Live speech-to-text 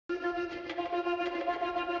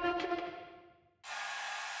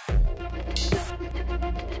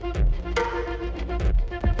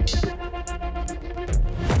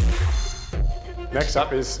Next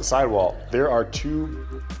up is sidewall. There are two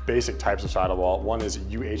basic types of sidewall. One is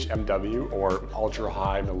UHMW, or ultra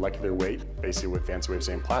high molecular weight, basically with fancy way of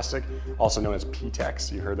saying plastic, also known as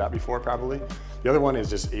PTEX. You heard that before probably. The other one is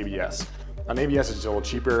just ABS. On ABS, it's a little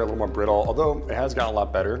cheaper, a little more brittle, although it has gotten a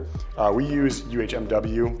lot better. We use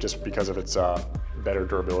UHMW just because of its better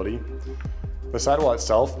durability. The sidewall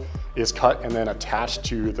itself is cut and then attached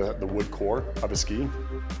to the wood core of a ski.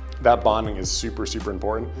 That bonding is super, super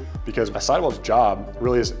important because a sidewall's job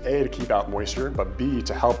really is A, to keep out moisture, but B,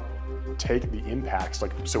 to help take the impacts.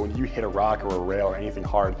 Like, so when you hit a rock or a rail or anything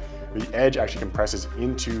hard, the edge actually compresses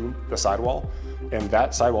into the sidewall, and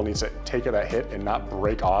that sidewall needs to take that hit and not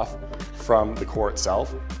break off from the core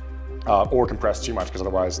itself or compress too much, because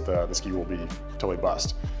otherwise the ski will be totally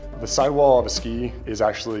bust. The sidewall of a ski is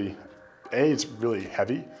actually, A, it's really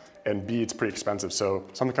heavy, and B, it's pretty expensive. So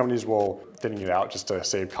some companies will thinning it out just to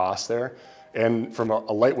save costs there. And from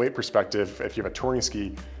a lightweight perspective, if you have a touring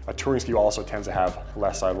ski also tends to have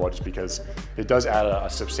less sidewall just because it does add a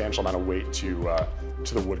substantial amount of weight to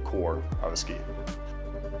the wood core of a ski.